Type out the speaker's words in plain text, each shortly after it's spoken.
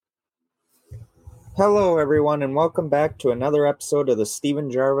Hello, everyone, and welcome back to another episode of the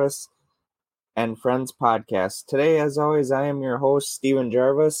Stephen Jarvis and Friends podcast. Today, as always, I am your host, Stephen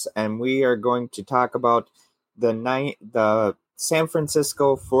Jarvis, and we are going to talk about the San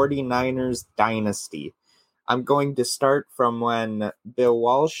Francisco 49ers dynasty. I'm going to start from when Bill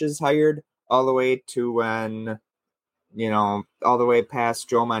Walsh is hired all the way to when, all the way past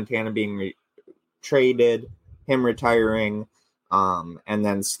Joe Montana being traded, him retiring, and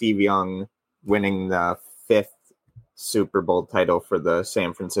then Steve Young winning the fifth Super Bowl title for the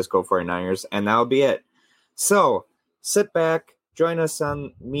San Francisco 49ers, and that'll be it. So, sit back, join us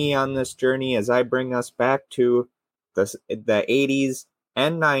on this journey as I bring us back to the 80s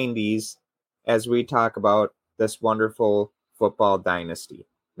and 90s as we talk about this wonderful football dynasty.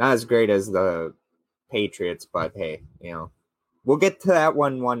 Not as great as the Patriots, but hey, we'll get to that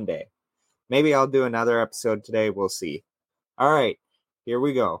one day. Maybe I'll do another episode today. We'll see. All right, here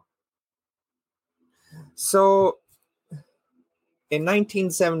we go. So, in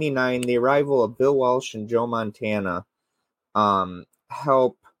 1979, the arrival of Bill Walsh and Joe Montana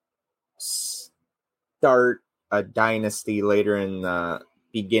help start a dynasty later in the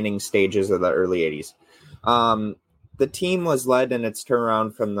beginning stages of the early 80s. The team was led in its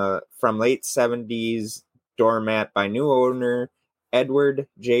turnaround from late 70s doormat by new owner Edward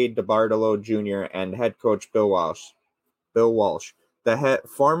J. DeBartolo Jr. and head coach Bill Walsh. The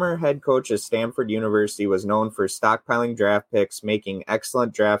former head coach of Stanford University was known for stockpiling draft picks, making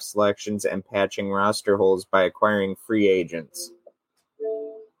excellent draft selections, and patching roster holes by acquiring free agents.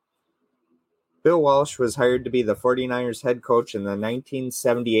 Bill Walsh was hired to be the 49ers head coach in the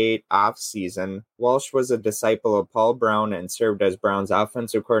 1978 offseason. Walsh was a disciple of Paul Brown and served as Brown's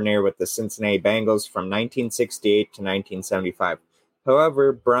offensive coordinator with the Cincinnati Bengals from 1968 to 1975.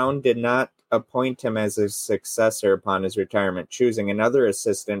 However, Brown did not appoint him as a successor upon his retirement, choosing another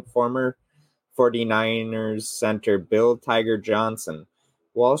assistant, former 49ers center Bill Tiger Johnson.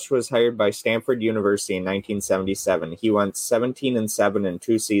 Walsh was hired by Stanford University in 1977. He went 17-7 in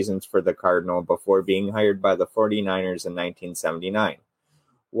 2 seasons for the Cardinal before being hired by the 49ers in 1979.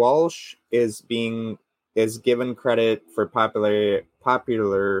 Walsh is given credit for popularizing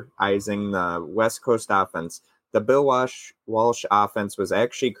the West Coast offense. The Bill Walsh offense was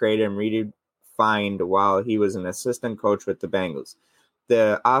actually created and redefined while he was an assistant coach with the Bengals.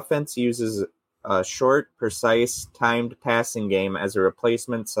 The offense uses a short, precise, timed passing game as a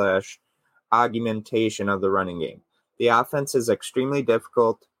replacement/augmentation of the running game. The offense is extremely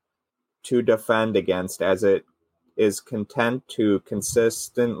difficult to defend against as it is content to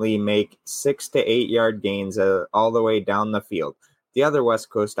consistently make 6 to 8 yard gains all the way down the field. The other West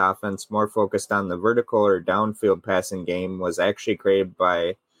Coast offense, more focused on the vertical or downfield passing game, was actually created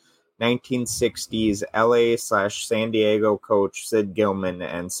by 1960s LA/San Diego coach Sid Gilman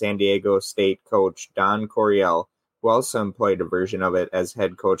and San Diego State coach Don Coryell, who also employed a version of it as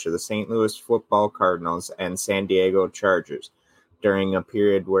head coach of the St. Louis Football Cardinals and San Diego Chargers during a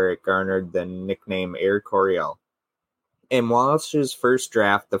period where it garnered the nickname Air Coryell. In Walsh's first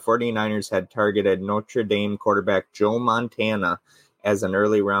draft, the 49ers had targeted Notre Dame quarterback Joe Montana as an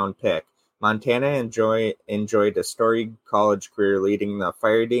early round pick. Montana enjoyed a storied college career, leading the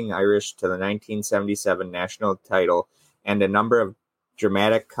Fighting Irish to the 1977 national title and a number of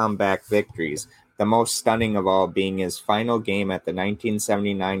dramatic comeback victories, the most stunning of all being his final game at the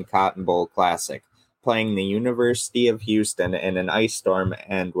 1979 Cotton Bowl Classic, playing the University of Houston in an ice storm,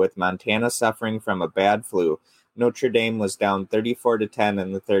 and with Montana suffering from a bad flu, Notre Dame was down 34-10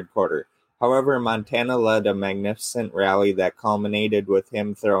 in the third quarter. However, Montana led a magnificent rally that culminated with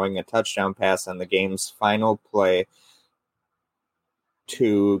him throwing a touchdown pass on the game's final play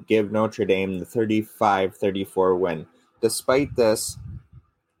to give Notre Dame the 35-34 win. Despite this,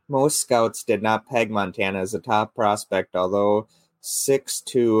 most scouts did not peg Montana as a top prospect, although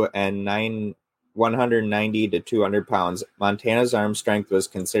 6'2" and 190 to 200 pounds. Montana's arm strength was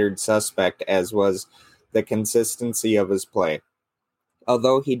considered suspect, as was the consistency of his play.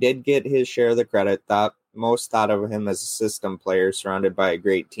 Although he did get his share of the credit, most thought of him as a system player surrounded by a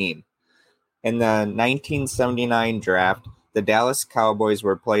great team. In the 1979 draft, the Dallas Cowboys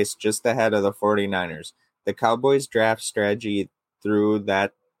were placed just ahead of the 49ers. The Cowboys' draft strategy through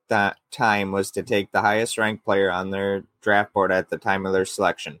that time was to take the highest-ranked player on their draft board at the time of their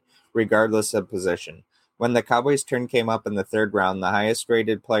selection, regardless of position. When the Cowboys' turn came up in the third round, the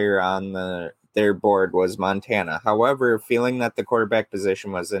highest-rated player on their board was Montana. However, feeling that the quarterback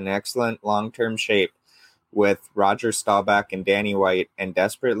position was in excellent long-term shape with Roger Staubach and Danny White and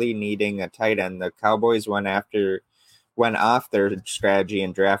desperately needing a tight end, the Cowboys went off their strategy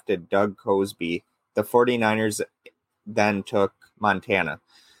and drafted Doug Cosby. The 49ers then took Montana.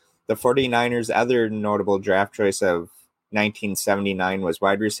 The 49ers' other notable draft choice of 1979 was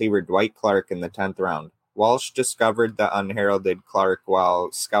wide receiver Dwight Clark in the 10th round. Walsh discovered the unheralded Clark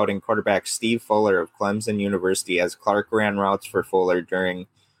while scouting quarterback Steve Fuller of Clemson University as Clark ran routes for Fuller during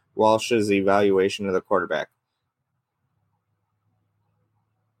Walsh's evaluation of the quarterback.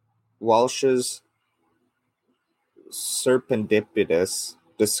 Walsh's serendipitous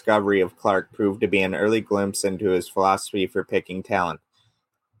discovery of Clark proved to be an early glimpse into his philosophy for picking talent.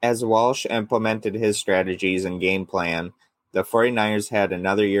 As Walsh implemented his strategies and game plan, the 49ers had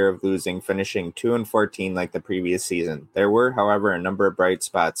another year of losing, finishing 2-14 like the previous season. There were, however, a number of bright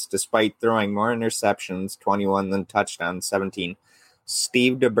spots. Despite throwing more interceptions, 21 than touchdowns, 17,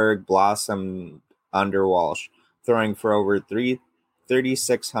 Steve DeBerg blossomed under Walsh, throwing for over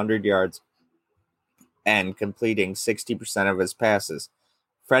 3,600 yards and completing 60% of his passes.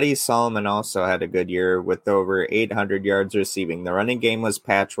 Freddie Solomon also had a good year with over 800 yards receiving. The running game was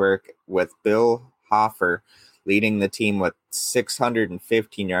patchwork, with Bill Hoffer leading the team with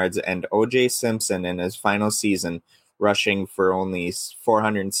 615 yards and O.J. Simpson in his final season rushing for only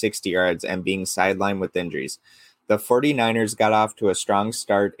 460 yards and being sidelined with injuries. The 49ers got off to a strong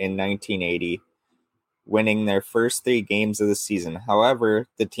start in 1980, winning their first 3 games of the season. However,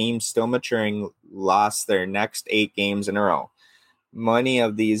 the team, still maturing, lost their next 8 games in a row. Many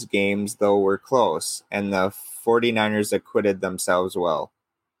of these games, though, were close, and the 49ers acquitted themselves well.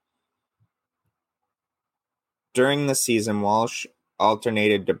 During the season, Walsh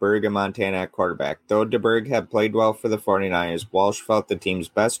alternated DeBerg and Montana at quarterback. Though DeBerg had played well for the 49ers, Walsh felt the team's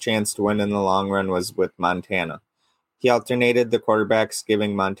best chance to win in the long run was with Montana. He alternated the quarterbacks,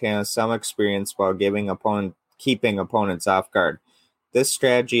 giving Montana some experience while keeping opponents off guard. This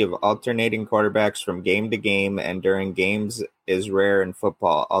strategy of alternating quarterbacks from game to game and during games is rare in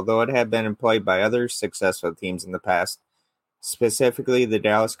football, although it had been employed by other successful teams in the past, specifically the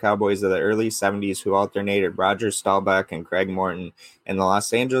Dallas Cowboys of the early 70s, who alternated Roger Staubach and Craig Morton, and the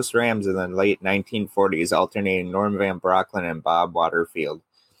Los Angeles Rams in the late 1940s, alternating Norm Van Brocklin and Bob Waterfield.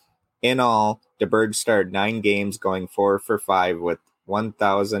 In all, DeBerg started 9 games, going 4 for 5 with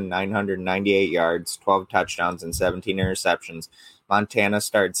 1,998 yards, 12 touchdowns, and 17 interceptions. Montana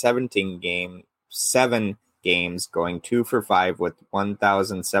started 7 games, going 2 for 5 with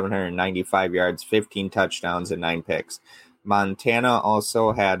 1,795 yards, 15 touchdowns, and 9 picks. Montana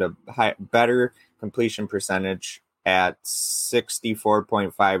also had a better completion percentage at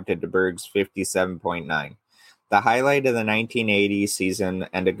 64.5 to DeBerg's 57.9. The highlight of the 1980 season,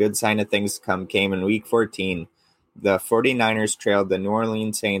 and a good sign of things to come, came in Week 14. The 49ers trailed the New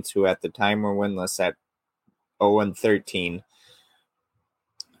Orleans Saints, who at the time were winless at 0-13.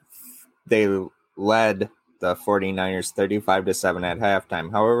 They led the 49ers 35-7 at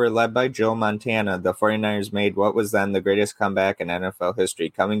halftime. However, led by Joe Montana, the 49ers made what was then the greatest comeback in NFL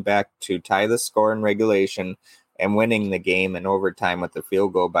history, coming back to tie the score in regulation and winning the game in overtime with a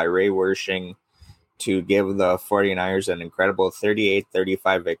field goal by Ray Wersching to give the 49ers an incredible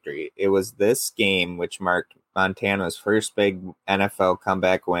 38-35 victory. It was this game which marked Montana's first big NFL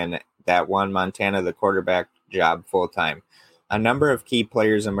comeback win that won Montana the quarterback job full-time. A number of key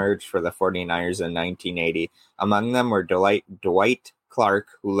players emerged for the 49ers in 1980. Among them were Dwight Clark,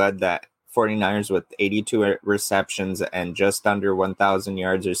 who led the 49ers with 82 receptions and just under 1,000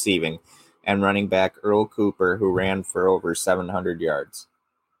 yards receiving, and running back Earl Cooper, who ran for over 700 yards.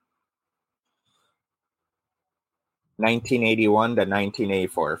 1981 to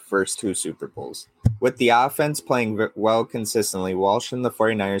 1984, first 2 Super Bowls. With the offense playing well consistently, Walsh and the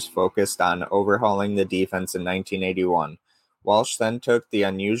 49ers focused on overhauling the defense in 1981. Walsh then took the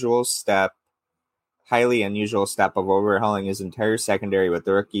highly unusual step of overhauling his entire secondary with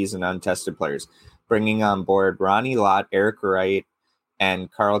rookies and untested players, bringing on board Ronnie Lott, Eric Wright,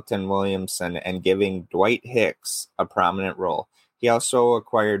 and Carlton Williamson, and giving Dwight Hicks a prominent role. He also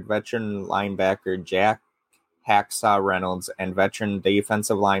acquired veteran linebacker Jack Hacksaw Reynolds and veteran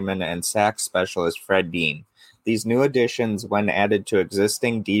defensive lineman and sack specialist Fred Dean. These new additions, when added to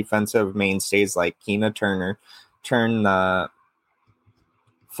existing defensive mainstays like Keena Turner, turned the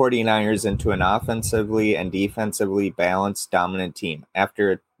 49ers into an offensively and defensively balanced, dominant team.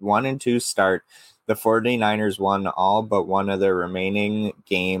 After a 1-2 start, the 49ers won all but one of their remaining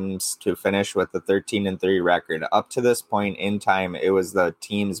games to finish with a 13-3 record. Up to this point in time, it was the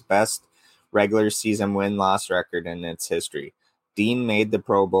team's best regular season win-loss record in its history. Dean made the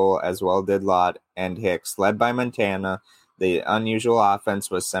Pro Bowl, as well did Lott and Hicks. Led by Montana, the unusual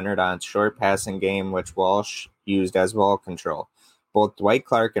offense was centered on its short passing game, which Walsh used as ball control. Both Dwight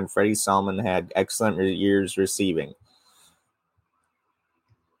Clark and Freddie Solomon had excellent years receiving.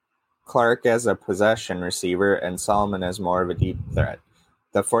 Clark as a possession receiver and Solomon as more of a deep threat.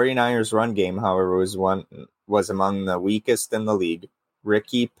 The 49ers run game, however, was among the weakest in the league.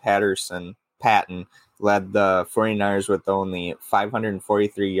 Ricky Patton led the 49ers with only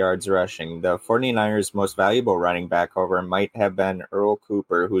 543 yards rushing. The 49ers' most valuable running back, however, might have been Earl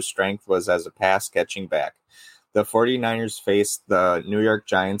Cooper, whose strength was as a pass-catching back. The 49ers faced the New York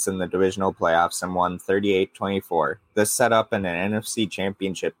Giants in the divisional playoffs and won 38-24. This set up an NFC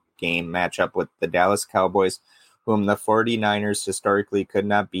Championship game matchup with the Dallas Cowboys, whom the 49ers historically could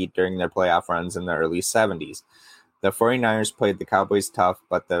not beat during their playoff runs in the early 70s. The 49ers played the Cowboys tough,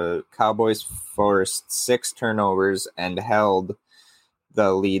 but the Cowboys forced 6 turnovers and held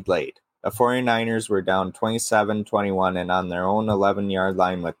the lead late. The 49ers were down 27-21 and on their own 11-yard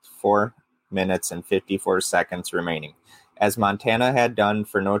line with 4 minutes and 54 seconds remaining. As Montana had done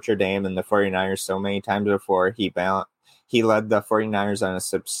for Notre Dame and the 49ers so many times before, he led the 49ers on a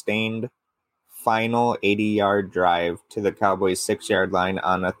sustained final 80-yard drive to the Cowboys' 6-yard line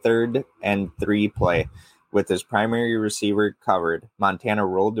on a 3rd and 3 play. With his primary receiver covered, Montana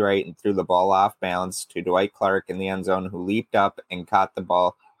rolled right and threw the ball off balance to Dwight Clark in the end zone, who leaped up and caught the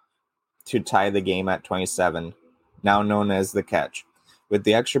ball to tie the game at 27, now known as the catch, with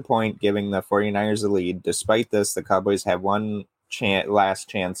the extra point giving the 49ers the lead. Despite this, the Cowboys had one last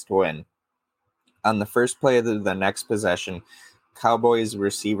chance to win. On the first play of the next possession, Cowboys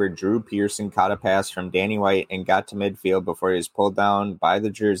receiver Drew Pearson caught a pass from Danny White and got to midfield before he was pulled down by the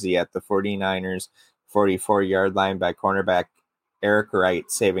jersey at the 49ers' 44-yard line by cornerback Eric Wright,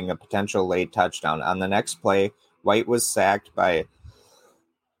 saving a potential late touchdown. On the next play, White was sacked by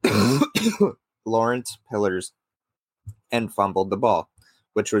Lawrence Pillars and fumbled the ball,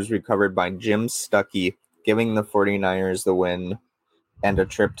 which was recovered by Jim Stuckey, giving the 49ers the win and a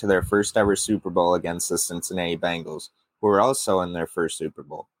trip to their first ever Super Bowl against the Cincinnati Bengals, who were also in their first Super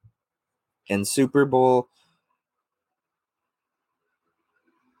Bowl. In the Super Bowl,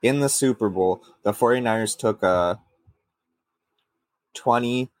 the 49ers took a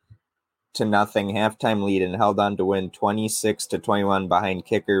 20-0 halftime lead and held on to win 26-21 behind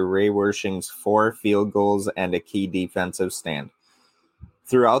kicker Ray Wersching's 4 field goals and a key defensive stand.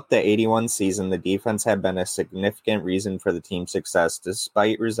 Throughout the 81 season, the defense had been a significant reason for the team's success,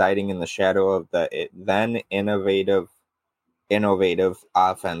 despite residing in the shadow of the then innovative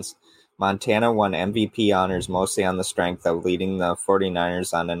offense. Montana won MVP honors mostly on the strength of leading the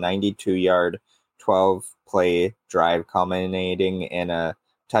 49ers on a 92-yard, 12-play drive culminating in a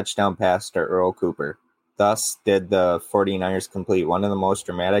touchdown pass to Earl Cooper. Thus did the 49ers complete one of the most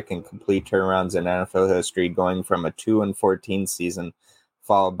dramatic and complete turnarounds in NFL history, going from a 2-14 season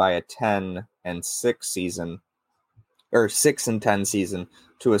followed by a 6-10 season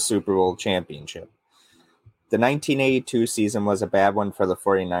to a Super Bowl championship. The 1982 season was a bad one for the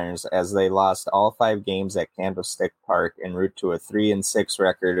 49ers, as they lost all 5 games at Candlestick Park en route to a 3-6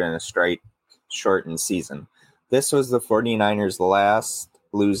 record in a strike-shortened season. This was the 49ers' last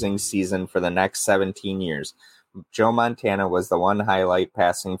losing season for the next 17 years. Joe Montana was the one highlight,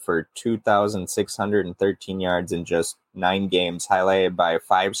 passing for 2,613 yards in just 9 games, highlighted by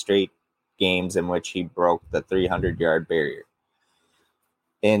 5 straight games in which he broke the 300-yard barrier.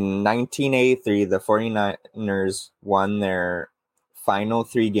 In 1983, the 49ers won their final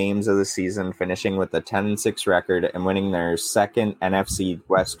 3 games of the season, finishing with a 10-6 record and winning their second NFC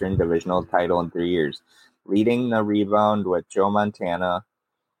Western Divisional title in 3 years, leading the rebound with Joe Montana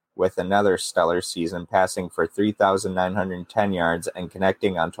with another stellar season, passing for 3,910 yards and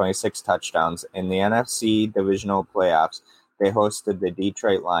connecting on 26 touchdowns. In the NFC Divisional Playoffs, they hosted the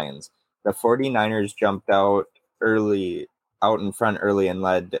Detroit Lions. The 49ers jumped out in front early and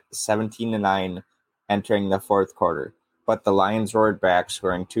led 17-9 entering the fourth quarter, but the Lions roared back,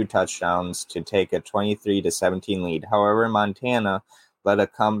 scoring 2 touchdowns to take a 23-17 lead. However, Montana led a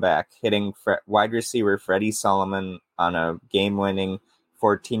comeback, hitting wide receiver Freddie Solomon on a game-winning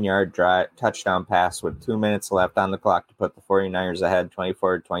 14-yard touchdown pass with 2 minutes left on the clock to put the 49ers ahead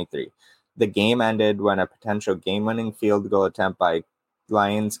 24-23. The game ended when a potential game-winning field goal attempt by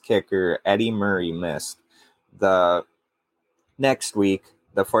Lions kicker Eddie Murray missed. The next week,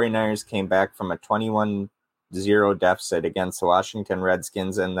 the 49ers came back from a 21-0 deficit against the Washington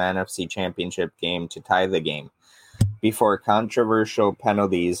Redskins in the NFC Championship game to tie the game, before controversial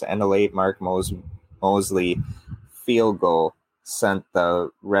penalties and a late Mark Mosley field goal sent the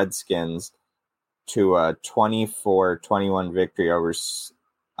Redskins to a 24-21 victory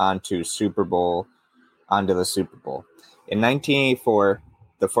onto the Super Bowl. In 1984,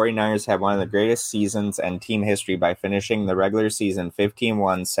 the 49ers had one of the greatest seasons in team history by finishing the regular season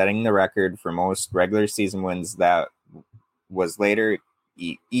 15-1, setting the record for most regular season wins that was later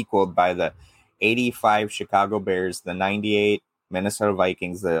equaled by the 85 Chicago Bears, the 98 Minnesota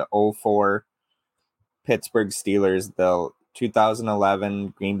Vikings, the 2004 Pittsburgh Steelers, the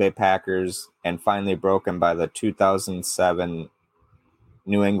 2011 Green Bay Packers, and finally broken by the 2007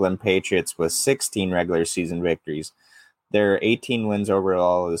 New England Patriots with 16 regular season victories. Their 18 wins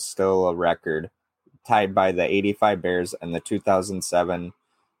overall is still a record, tied by the 85 Bears and the 2007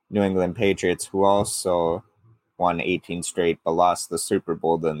 New England Patriots, who also won 18 straight but lost the Super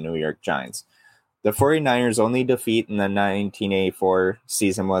Bowl to the New York Giants. The 49ers' only defeat in the 1984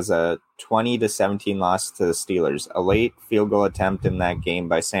 season was a 20-17 loss to the Steelers. A late field goal attempt in that game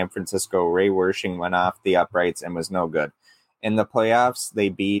by San Francisco Ray Wersching went off the uprights and was no good. In the playoffs, they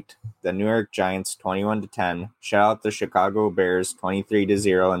beat the New York Giants 21-10, shut out the Chicago Bears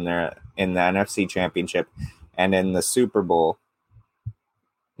 23-0 in the NFC Championship, and in the Super Bowl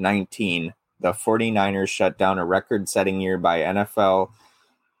 19, the 49ers shut down a record-setting year by NFL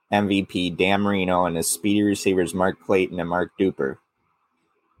MVP Dan Marino and his speedy receivers Mark Clayton and Mark Duper,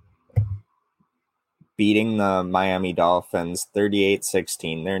 beating the Miami Dolphins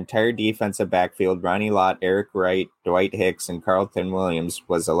 38-16. Their entire defensive backfield, Ronnie Lott, Eric Wright, Dwight Hicks, and Carlton Williams,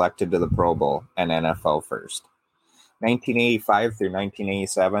 was elected to the Pro Bowl and NFL first. 1985 through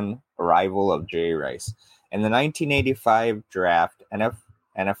 1987, arrival of Jerry Rice. In the 1985 draft,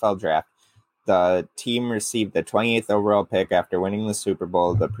 NFL draft, the team received the 28th overall pick after winning the Super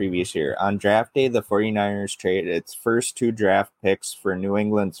Bowl the previous year. On draft day, the 49ers traded its first two draft picks for New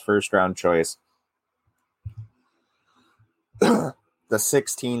England's first-round choice, the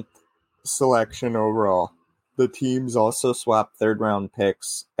 16th selection overall. The teams also swapped third-round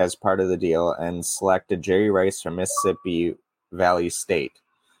picks as part of the deal and selected Jerry Rice from Mississippi Valley State.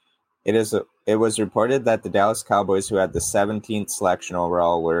 It was reported that the Dallas Cowboys, who had the 17th selection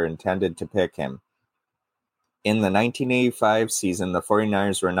overall, were intended to pick him. In the 1985 season, the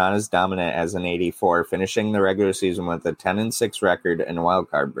 49ers were not as dominant as in 84, finishing the regular season with a 10-6 record and a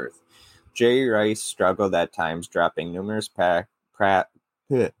wildcard berth. Jerry Rice struggled at times, dropping numerous passes,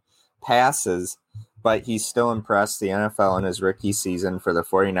 but he still impressed the NFL in his rookie season for the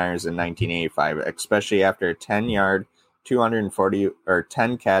 49ers in 1985, especially after a 10-catch,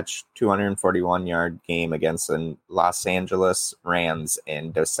 241-yard game against the Los Angeles Rams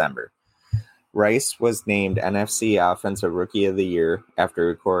in December. Rice was named NFC Offensive Rookie of the Year after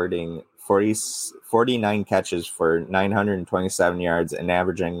recording 49 catches for 927 yards and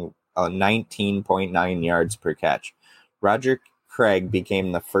averaging 19.9 yards per catch. Roger Craig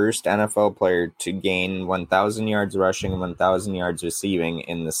became the first NFL player to gain 1,000 yards rushing and 1,000 yards receiving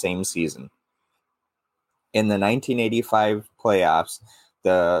in the same season. In the 1985 playoffs,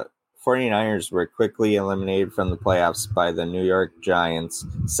 the 49ers were quickly eliminated from the playoffs by the New York Giants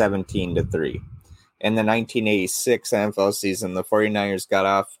 17-3. In the 1986 NFL season, the 49ers got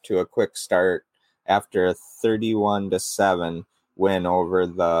off to a quick start after a 31-7 win over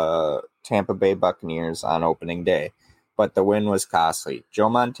the Tampa Bay Buccaneers on opening day, but the win was costly. Joe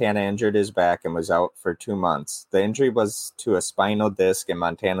Montana injured his back and was out for 2 months. The injury was to a spinal disc in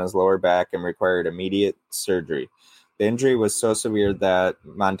Montana's lower back and required immediate surgery. The injury was so severe that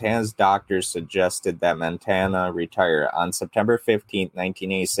Montana's doctors suggested that Montana retire. On September 15,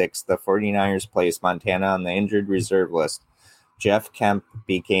 1986, the 49ers placed Montana on the injured reserve list. Jeff Kemp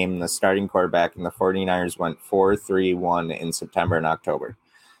became the starting quarterback, and the 49ers went 4-3-1 in September and October.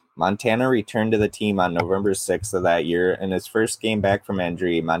 Montana returned to the team on November 6th of that year. In his first game back from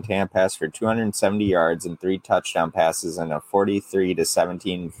injury, Montana passed for 270 yards and 3 touchdown passes in a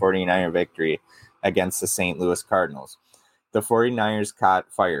 43-17 49er victory against the St. Louis Cardinals. The 49ers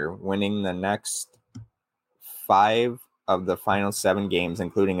caught fire, winning the next 5 of the final 7 games,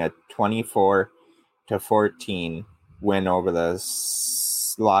 including a 24-14 win over the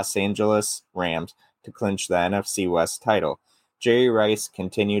Los Angeles Rams to clinch the NFC West title. Jerry Rice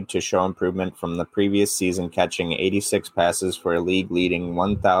continued to show improvement from the previous season, catching 86 passes for a league-leading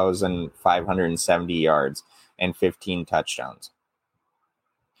 1,570 yards and 15 touchdowns.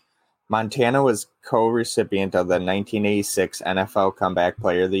 Montana was co-recipient of the 1986 NFL Comeback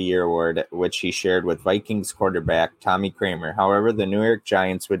Player of the Year award, which he shared with Vikings quarterback Tommy Kramer. However, the New York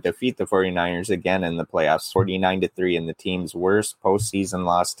Giants would defeat the 49ers again in the playoffs, 49-3, in the team's worst postseason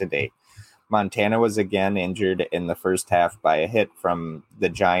loss to date. Montana was again injured in the first half by a hit from the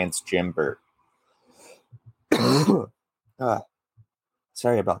Giants' Jim Burt.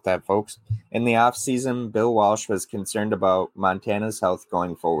 Sorry about that, folks. In the offseason, Bill Walsh was concerned about Montana's health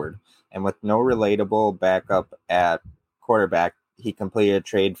going forward, and with no relatable backup at quarterback, he completed a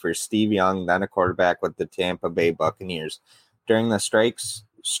trade for Steve Young, then a quarterback with the Tampa Bay Buccaneers. During the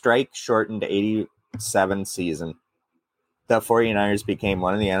strike-shortened 87 season, the 49ers became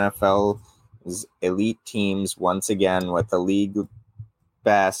one of the NFL elite teams once again with a league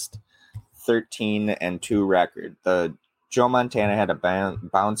best 13-2 record. Joe Montana had a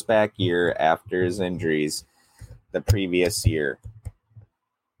bounce back year after his injuries the previous year,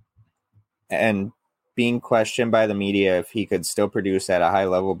 and being questioned by the media if he could still produce at a high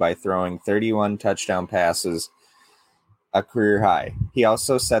level by throwing 31 touchdown passes, a career high. He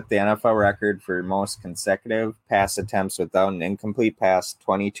also set the NFL record for most consecutive pass attempts without an incomplete pass,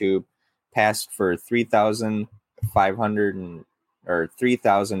 22, passed for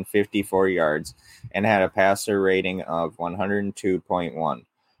 3,054 yards, and had a passer rating of 102.1.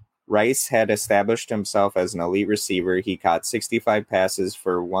 Rice had established himself as an elite receiver. He caught 65 passes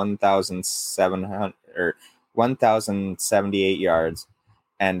for 1,078 yards,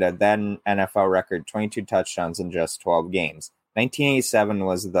 and a then NFL record 22 touchdowns in just 12 games. 1987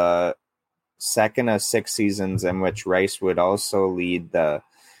 was the second of 6 seasons in which Rice would also lead the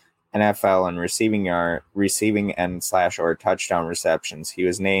NFL in receiving and / or touchdown receptions. He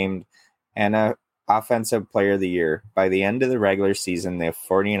was named an Offensive Player of the Year. By the end of the regular season, the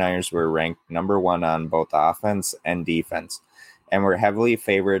 49ers were ranked number 1 on both offense and defense, and were heavy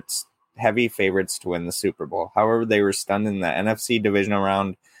favorites to win the Super Bowl. However, they were stunned in the NFC divisional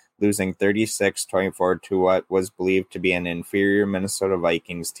round, losing 36-24 to what was believed to be an inferior Minnesota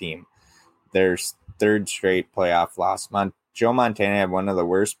Vikings team, their third straight playoff loss. Joe Montana had one of the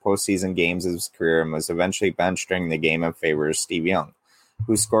worst postseason games of his career and was eventually benched during the game in favor of Steve Young,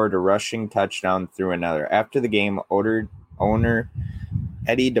 who scored a rushing touchdown through another. After the game, owner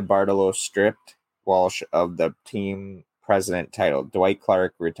Eddie DeBartolo stripped Walsh of the team president title. Dwight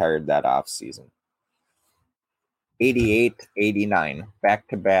Clark retired that offseason. 88-89,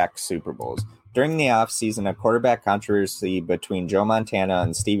 back-to-back Super Bowls. During the offseason, a quarterback controversy between Joe Montana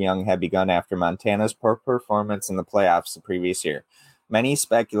and Steve Young had begun after Montana's poor performance in the playoffs the previous year. Many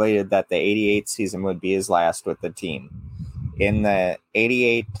speculated that the 88 season would be his last with the team. In the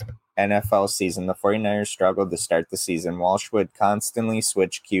 88 NFL season, the 49ers struggled to start the season. Walsh would constantly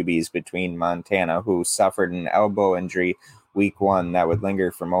switch QBs between Montana, who suffered an elbow injury week 1 that would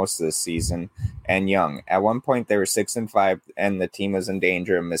linger for most of the season, and Young. At one point, they were 6-5, and the team was in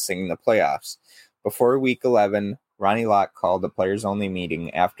danger of missing the playoffs. Before week 11, Ronnie Lott called a players-only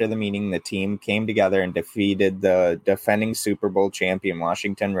meeting. After the meeting, the team came together and defeated the defending Super Bowl champion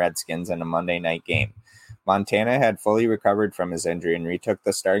Washington Redskins in a Monday night game. Montana had fully recovered from his injury and retook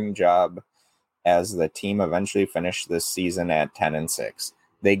the starting job as the team eventually finished this season at 10-6.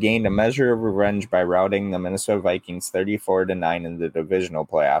 They gained a measure of revenge by routing the Minnesota Vikings 34-9 in the divisional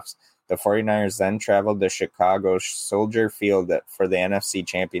playoffs. The 49ers then traveled to Chicago Soldier Field for the NFC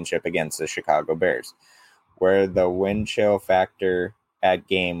Championship against the Chicago Bears, where the wind chill factor at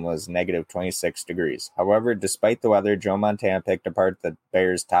game was negative 26 degrees. However, despite the weather, Joe Montana picked apart the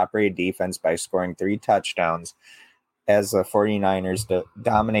Bears' top-rated defense by scoring 3 touchdowns as the 49ers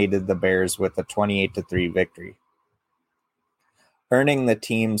dominated the Bears with a 28-3 victory, earning the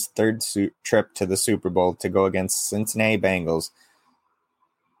team's third trip to the Super Bowl to go against Cincinnati Bengals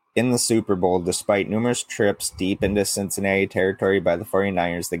in the Super Bowl. Despite numerous trips deep into Cincinnati territory by the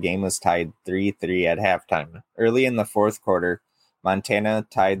 49ers, the game was tied 3-3 at halftime. Early in the fourth quarter, Montana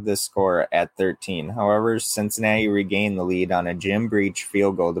tied the score at 13. However, Cincinnati regained the lead on a Jim Breach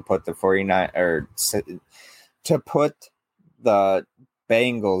field goal to put the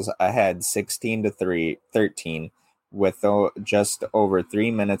Bengals ahead 16-13 with just over 3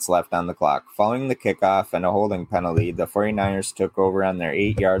 minutes left on the clock. Following the kickoff and a holding penalty, the 49ers took over on their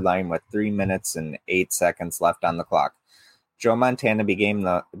 8-yard line with 3 minutes and 8 seconds left on the clock. Joe Montana began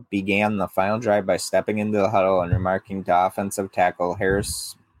the final drive by stepping into the huddle and remarking to offensive tackle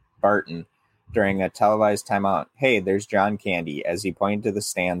Harris Barton during a televised timeout, "Hey, there's John Candy," as he pointed to the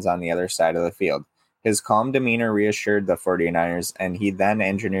stands on the other side of the field. His calm demeanor reassured the 49ers, and he then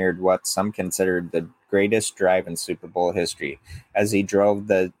engineered what some considered the greatest drive in Super Bowl history, as he drove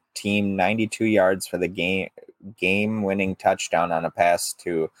the team 92 yards for the game-winning touchdown on a pass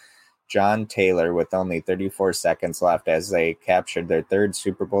to John Taylor with only 34 seconds left as they captured their third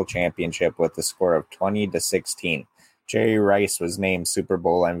Super Bowl championship with a score of 20-16. Jerry Rice was named Super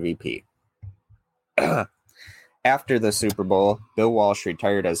Bowl MVP. After the Super Bowl, Bill Walsh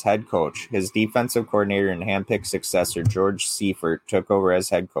retired as head coach. His defensive coordinator and handpicked successor, George Seifert, took over as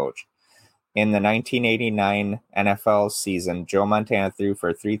head coach. In the 1989 NFL season, Joe Montana threw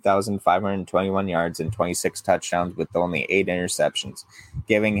for 3,521 yards and 26 touchdowns with only 8 interceptions,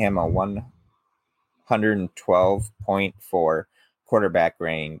 giving him a 112.4 quarterback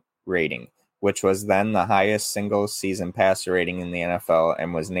rating, which was then the highest single-season passer rating in the NFL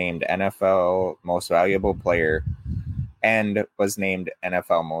and was named NFL Most Valuable Player and was named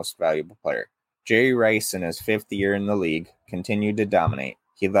NFL Most Valuable Player. Jerry Rice, in his 5th year in the league, continued to dominate.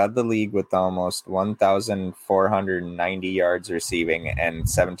 He led the league with almost 1,490 yards receiving and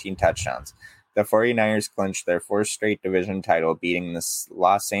 17 touchdowns. The 49ers clinched their 4th straight division title, beating the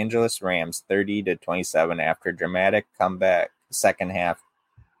Los Angeles Rams 30-27 after a dramatic second half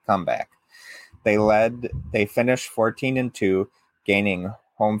comeback. They finished 14-2, gaining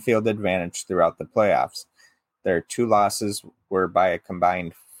home field advantage throughout the playoffs. Their 2 losses were by a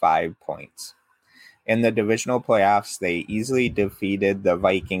combined 5 points. In the divisional playoffs, they easily defeated the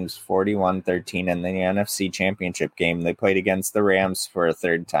Vikings 41-13 in the NFC Championship game. They played against the Rams for a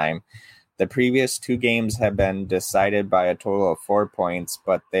 3rd time. The previous 2 games had been decided by a total of 4 points,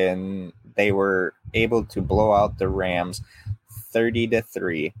 but then they were able to blow out the Rams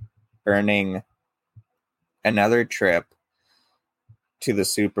 30-3, earning another trip to the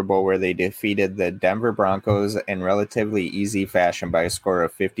Super Bowl, where they defeated the Denver Broncos in relatively easy fashion by a score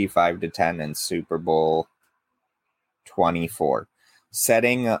of 55-10 in Super Bowl 24,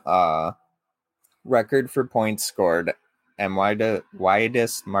 setting a record for points scored and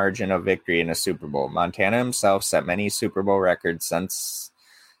widest margin of victory in a Super Bowl. Montana himself set many Super Bowl records, since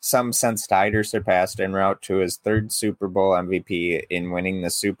tied or surpassed, en route to his 3rd Super Bowl MVP. In winning the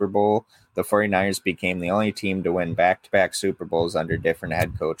Super Bowl, the 49ers became the only team to win back-to-back Super Bowls under different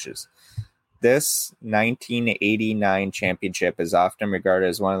head coaches. This 1989 championship is often regarded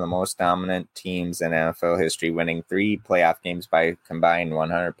as one of the most dominant teams in NFL history, winning 3 playoff games by a combined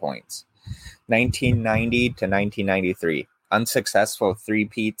 100 points. 1990 to 1993, unsuccessful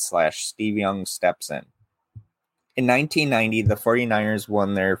three-peat / Steve Young steps in. In 1990, the 49ers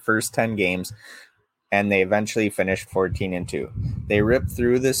won their first 10 games, and they eventually finished 14-2. They ripped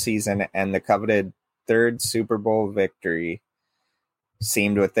through the season, and the coveted 3rd Super Bowl victory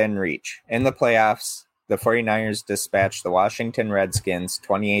seemed within reach. In the playoffs, the 49ers dispatched the Washington Redskins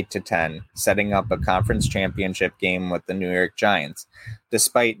 28-10, setting up a conference championship game with the New York Giants.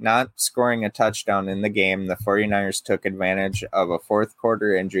 Despite not scoring a touchdown in the game, the 49ers took advantage of a 4th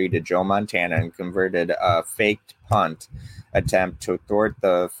quarter injury to Joe Montana and converted a faked punt attempt to thwart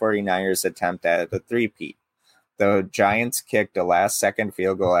the 49ers' attempt at a three-peat. The Giants kicked a last-second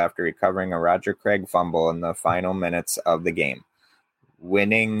field goal after recovering a Roger Craig fumble in the final minutes of the game,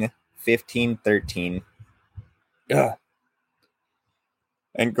 winning 15-13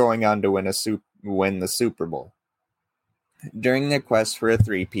 and going on to win the Super Bowl. During the quest for a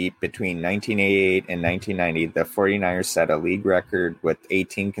three-peat between 1988 and 1990, the 49ers set a league record with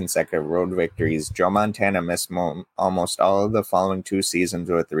 18 consecutive road victories. Joe Montana missed almost all of the following 2 seasons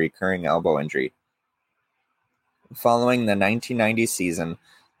with a recurring elbow injury. Following the 1990 season,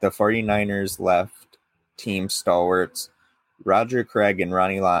 the 49ers left team stalwarts Roger Craig and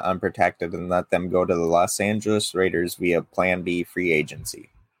Ronnie Lott unprotected and let them go to the Los Angeles Raiders via Plan B free agency.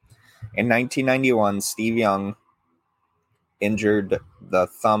 In 1991, Steve Young injured the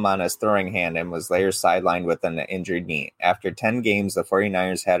thumb on his throwing hand and was later sidelined with an injured knee. After 10 games, the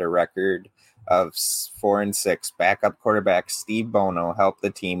 49ers had a record of 4-6. Backup quarterback Steve Bono helped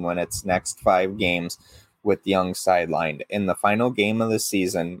the team win its next 5 games with Young sidelined. In the final game of the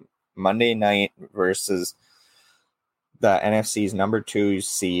season, Monday night versus the NFC's number 2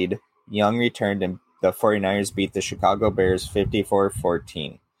 seed, Young returned and the 49ers beat the Chicago Bears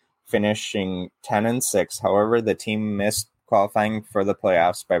 54-14, finishing 10-6. However, the team missed qualifying for the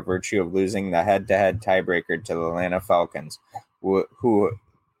playoffs by virtue of losing the head-to-head tiebreaker to the Atlanta Falcons,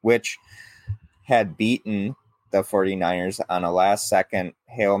 which had beaten the 49ers on a last-second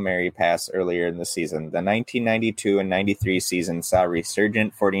Hail Mary pass earlier in the season. The 1992 and 93 season saw a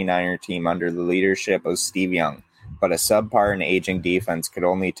resurgent 49er team under the leadership of Steve Young, but a subpar and aging defense could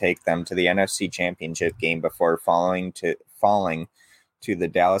only take them to the NFC Championship game before falling to the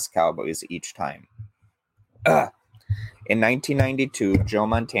Dallas Cowboys each time. In 1992, Joe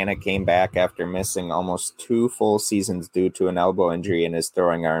Montana came back after missing almost 2 full seasons due to an elbow injury in his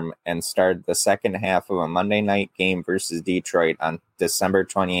throwing arm and started the second half of a Monday night game versus Detroit on December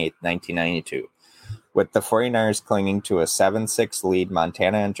 28, 1992. With the 49ers clinging to a 7-6 lead,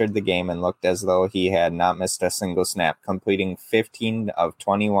 Montana entered the game and looked as though he had not missed a single snap, completing 15 of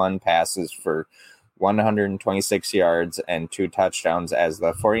 21 passes for 126 yards and 2 touchdowns as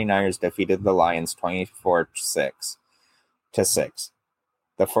the 49ers defeated the Lions 24-6. The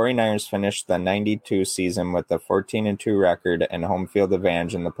 49ers finished the 92 season with a 14-2 record and home field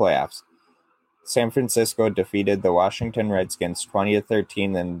advantage in the playoffs. San Francisco defeated the Washington Redskins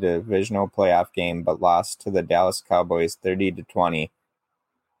 20-13 in the divisional playoff game, but lost to the Dallas Cowboys 30-20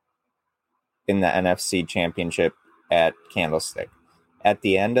 in the NFC Championship at Candlestick. At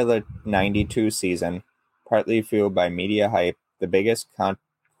the end of the 92 season, partly fueled by media hype, the biggest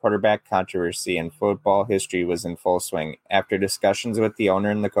quarterback controversy in football history was in full swing. After discussions with the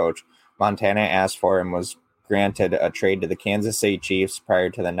owner and the coach, Montana asked for and was granted a trade to the Kansas City Chiefs prior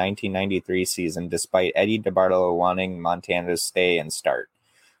to the 1993 season, despite Eddie DeBartolo wanting Montana to stay and start.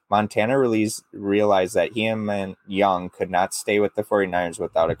 Montana realized that he and Young could not stay with the 49ers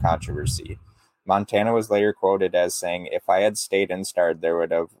without a controversy. Montana was later quoted as saying, "If I had stayed and started, there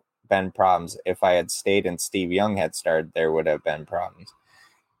would have been problems. If I had stayed and Steve Young had started, there would have been problems."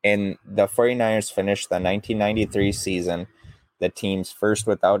 And the 49ers finished the 1993 season, the team's first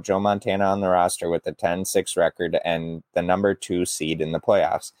without Joe Montana on the roster, with a 10-6 record and the number 2 seed in the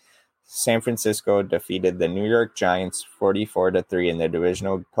playoffs. San Francisco defeated the New York Giants 44-3 in the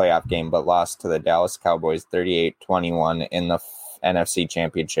divisional playoff game, but lost to the Dallas Cowboys 38-21 in the NFC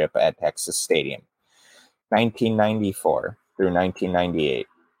Championship at Texas Stadium. 1994 through 1998.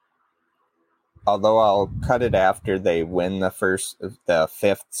 Although I'll cut it after they win the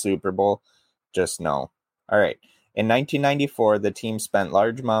 5th Super Bowl, just know. All right. In 1994, the team spent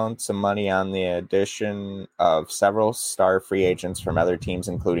large amounts of money on the addition of several star free agents from other teams,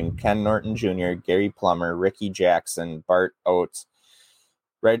 including Ken Norton Jr., Gary Plummer, Ricky Jackson, Bart Oates,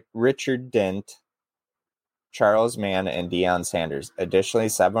 Richard Dent, Charles Mann, and Deion Sanders. Additionally,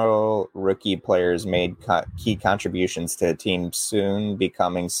 several rookie players made key contributions to the team, soon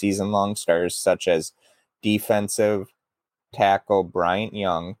becoming season-long stars, such as defensive tackle Bryant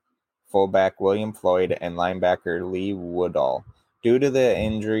Young, fullback William Floyd, and linebacker Lee Woodall. Due to the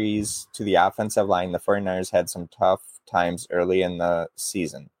injuries to the offensive line, the 49ers had some tough times early in the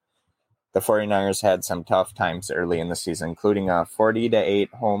season. including a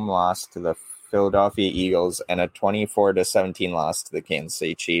 40-8 home loss to the Philadelphia Eagles and a 24-17 loss to the Kansas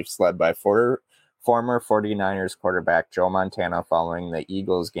City Chiefs, led by former 49ers quarterback Joe Montana following the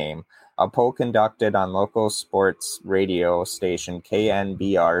Eagles game. A poll conducted on local sports radio station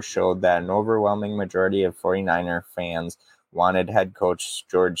KNBR showed that an overwhelming majority of 49er fans wanted head coach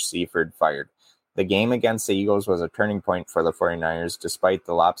George Seifert fired. The game against the Eagles was a turning point for the 49ers, despite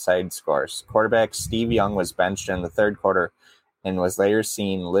the lopsided scores. Quarterback Steve Young was benched in the third quarter and was later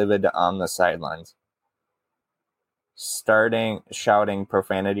seen livid on the sidelines, shouting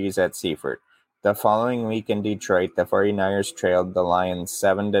profanities at Seifert. The following week in Detroit, the 49ers trailed the Lions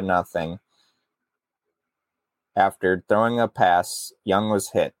 7-0. After throwing a pass, Young was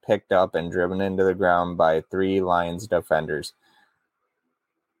hit, picked up, and driven into the ground by 3 Lions defenders.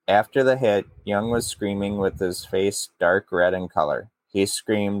 After the hit, Young was screaming with his face dark red in color. He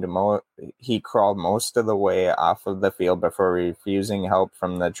crawled most of the way off of the field before refusing help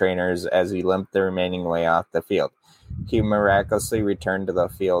from the trainers as he limped the remaining way off the field. He miraculously returned to the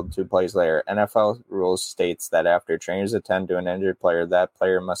field 2 plays later. NFL rules states that after trainers attend to an injured player, that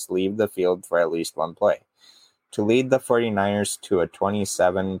player must leave the field for at least 1 play. To lead the 49ers to a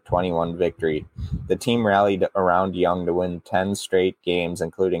 27-21 victory, the team rallied around Young to win 10 straight games,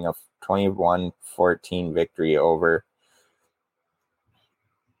 including a 21-14 victory over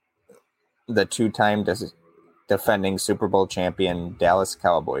the 2-time defending Super Bowl champion Dallas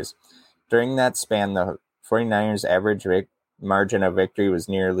Cowboys. During that span, the 49ers' average margin of victory was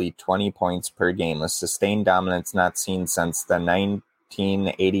nearly 20 points per game, a sustained dominance not seen since the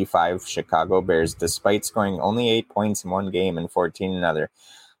 1985 Chicago Bears, despite scoring only 8 points in one game and 14 in another.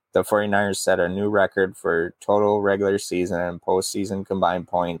 The 49ers set a new record for total regular season and postseason combined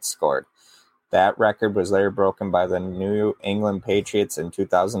points scored. That record was later broken by the New England Patriots in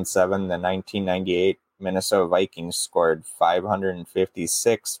 2007. The 1998 Minnesota Vikings scored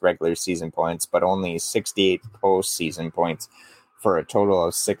 556 regular season points, but only 68 postseason points for a total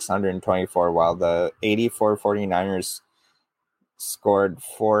of 624, while the 84 49ers scored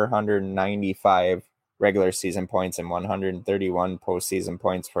 495 regular season points and 131 postseason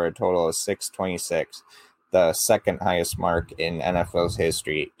points for a total of 626, the second highest mark in NFL's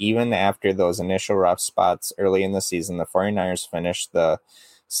history. Even after those initial rough spots early in the season, the 49ers finished the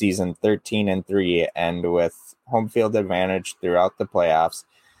season 13-3 and with home field advantage throughout the playoffs.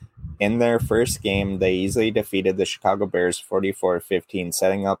 In their first game, they easily defeated the Chicago Bears 44-15,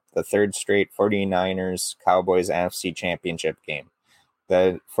 setting up the third straight 49ers-Cowboys NFC Championship game.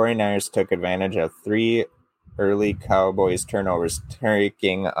 The 49ers took advantage of 3 early Cowboys turnovers,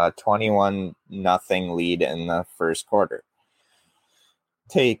 taking a 21-0 lead in the first quarter.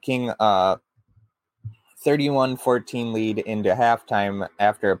 Taking a 31-14 lead into halftime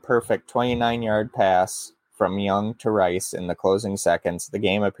after a perfect 29-yard pass from Young to Rice in the closing seconds, the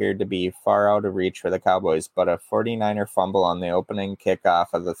game appeared to be far out of reach for the Cowboys, but a 49er fumble on the opening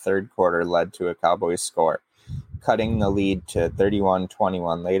kickoff of the third quarter led to a Cowboys score. cutting the lead to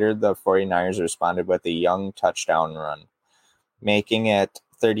 31-21. Later, the 49ers responded with a young touchdown run, making it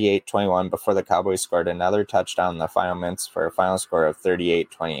 38-21 before the Cowboys scored another touchdown in the final minutes for a final score of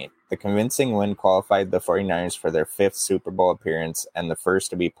 38-28. The convincing win qualified the 49ers for their 5th Super Bowl appearance and the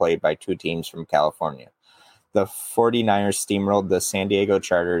first to be played by 2 teams from California. The 49ers steamrolled the San Diego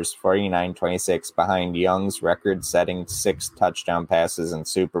Chargers 49-26 behind Young's record-setting 6 touchdown passes in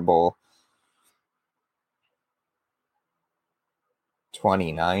Super Bowl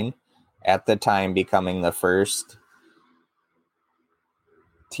 29, at the time becoming the first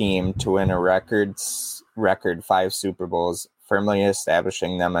team to win a record 5 Super Bowls, firmly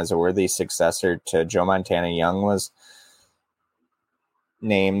establishing them as a worthy successor to Joe Montana. Young was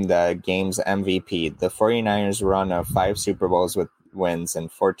named the game's MVP. The 49ers run of 5 Super Bowls with wins in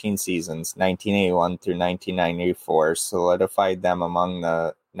 14 seasons, 1981 through 1994, solidified them among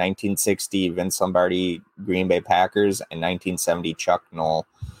the 1960 Vince Lombardi Green Bay Packers and 1970 Chuck Noll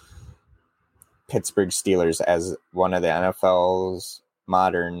Pittsburgh Steelers as one of the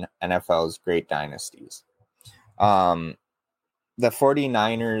modern NFL's great dynasties. The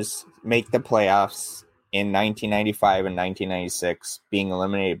 49ers make the playoffs in 1995 and 1996, being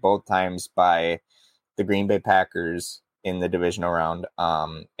eliminated both times by the Green Bay Packers in the divisional round.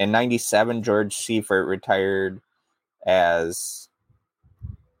 In 97, George Seifert retired as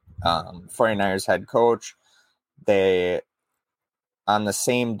 49ers head coach. On the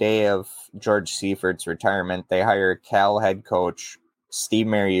same day of George Seifert's retirement, they hired Cal head coach Steve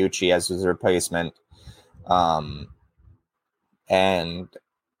Mariucci as his replacement. And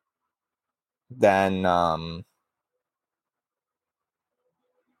then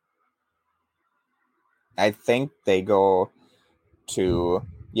I think they go to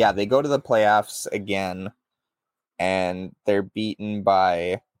the playoffs again, and they're beaten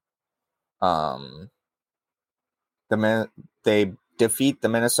by they defeat the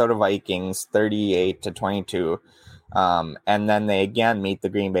Minnesota Vikings 38-22. And then they again meet the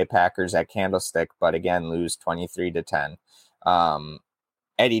Green Bay Packers at Candlestick, but again lose 23-10.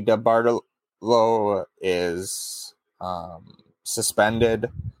 Eddie DeBartolo is suspended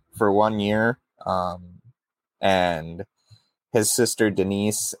for 1 year, and his sister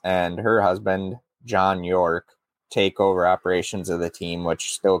Denise and her husband John York take over operations of the team,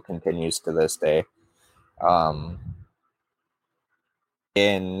 which still continues to this day.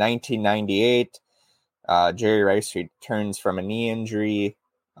 In 1998, Jerry Rice returns from a knee injury.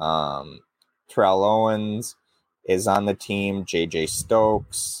 Terrell Owens is on the team. J.J.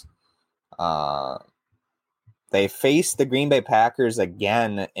 Stokes. They face the Green Bay Packers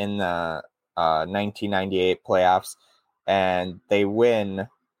again in the 1998 playoffs, and they win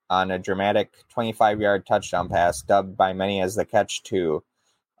on a dramatic 25-yard touchdown pass, dubbed by many as the Catch 2,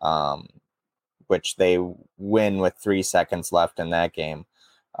 which they win with 3 seconds left in that game.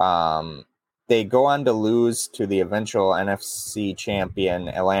 They go on to lose to the eventual NFC champion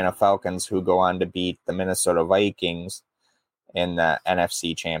Atlanta Falcons, who go on to beat the Minnesota Vikings in the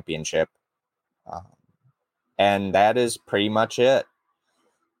NFC championship. And that is pretty much it.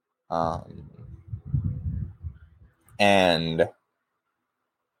 And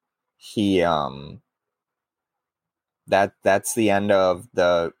he that's the end of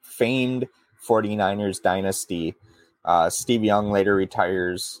the famed 49ers dynasty. Steve Young later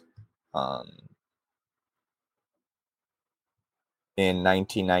retires in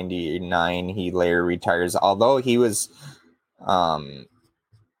 1999. He later retires, although he was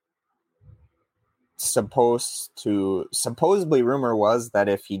supposedly rumor was that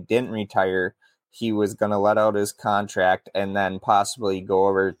if he didn't retire, he was going to let out his contract and then possibly go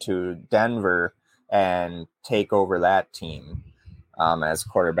over to Denver and take over that team as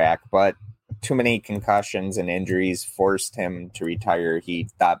quarterback. But too many concussions and injuries forced him to retire. He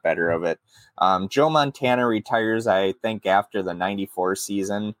thought better of it. Joe Montana retires, I think, after the 94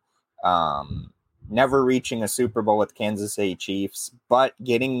 season. Never reaching a Super Bowl with Kansas City Chiefs, but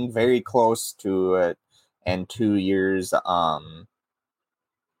getting very close to it in 2 years.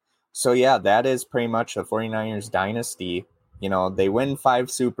 So yeah, that is pretty much the 49ers dynasty. You know, they win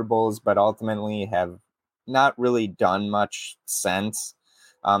 5 Super Bowls, but ultimately have not really done much since.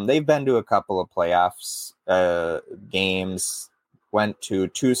 They've been to a couple of playoffs games, went to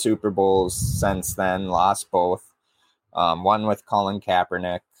 2 Super Bowls since then, lost both. One with Colin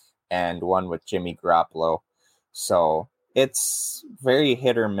Kaepernick and one with Jimmy Garoppolo. So it's very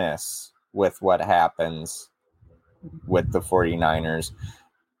hit or miss with what happens with the 49ers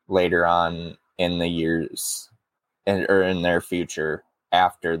later on in the years or in their future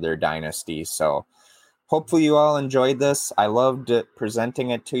after their dynasty. So hopefully you all enjoyed this. I loved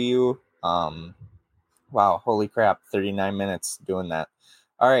presenting it to you. Wow, holy crap, 39 minutes doing that.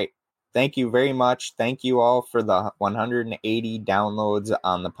 All right. Thank you very much. Thank you all for the 180 downloads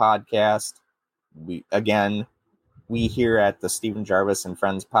on the podcast. We here at the Stephen Jarvis and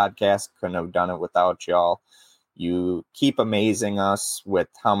Friends podcast couldn't have done it without y'all. You keep amazing us with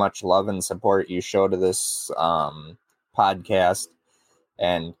how much love and support you show to this podcast,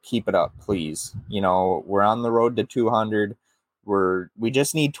 and keep it up, please. We're on the road to 200. We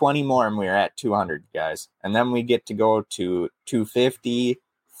just need 20 more and we're at 200, guys. And then we get to go to 250,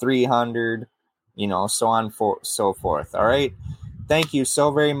 300, so on so forth. All right. Thank you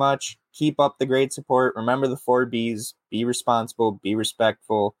so very much. Keep up the great support. Remember the 4 B's. Be responsible, be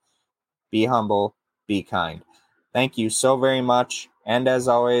respectful, be humble, be kind. Thank you so very much. And as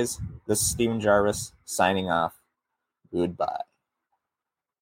always, this is Stephen Jarvis signing off. Goodbye.